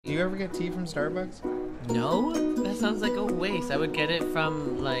you ever get tea from Starbucks? No, that sounds like a waste. I would get it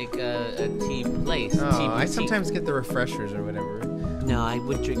from like a tea place. Oh, tea I boutique. sometimes get the refreshers or whatever. No, I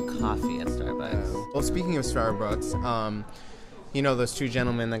would drink coffee at Starbucks. Well, speaking of Starbucks, you know those two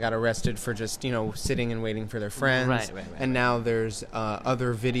gentlemen that got arrested for just, sitting and waiting for their friends. Right. And now there's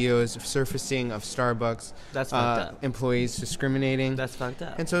other videos surfacing of Starbucks That's fucked up. employees discriminating. That's fucked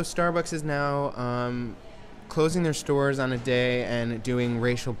up. And so Starbucks is now closing their stores on a day and doing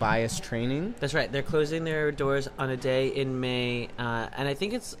racial bias training. That's right. They're closing their doors on a day in May, and I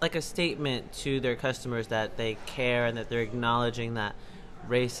think it's like a statement to their customers that they care and that they're acknowledging that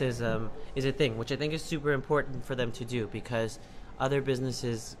racism is a thing, which I think is super important for them to do because other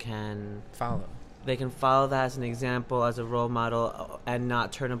businesses can Follow. that as an example, as a role model, and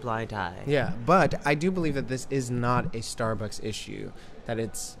not turn a blind eye. Yeah, but I do believe that this is not a Starbucks issue, that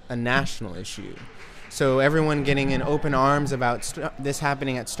it's a national issue. So everyone getting in open arms about this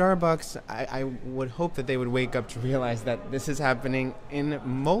happening at Starbucks, I would hope that they would wake up to realize that this is happening in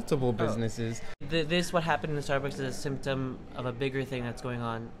multiple businesses. This, what happened in Starbucks, is a symptom of a bigger thing that's going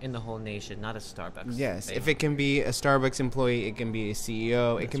on in the whole nation, not a Starbucks Yes, thing. if it can be a Starbucks employee, it can be a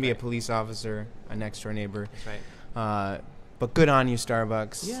CEO, it That's can be a right. police officer, a next door neighbor. That's right. But good on you,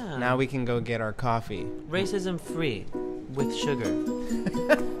 Starbucks. Yeah. Now we can go get our coffee. Racism free, with sugar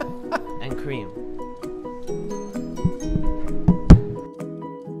and cream.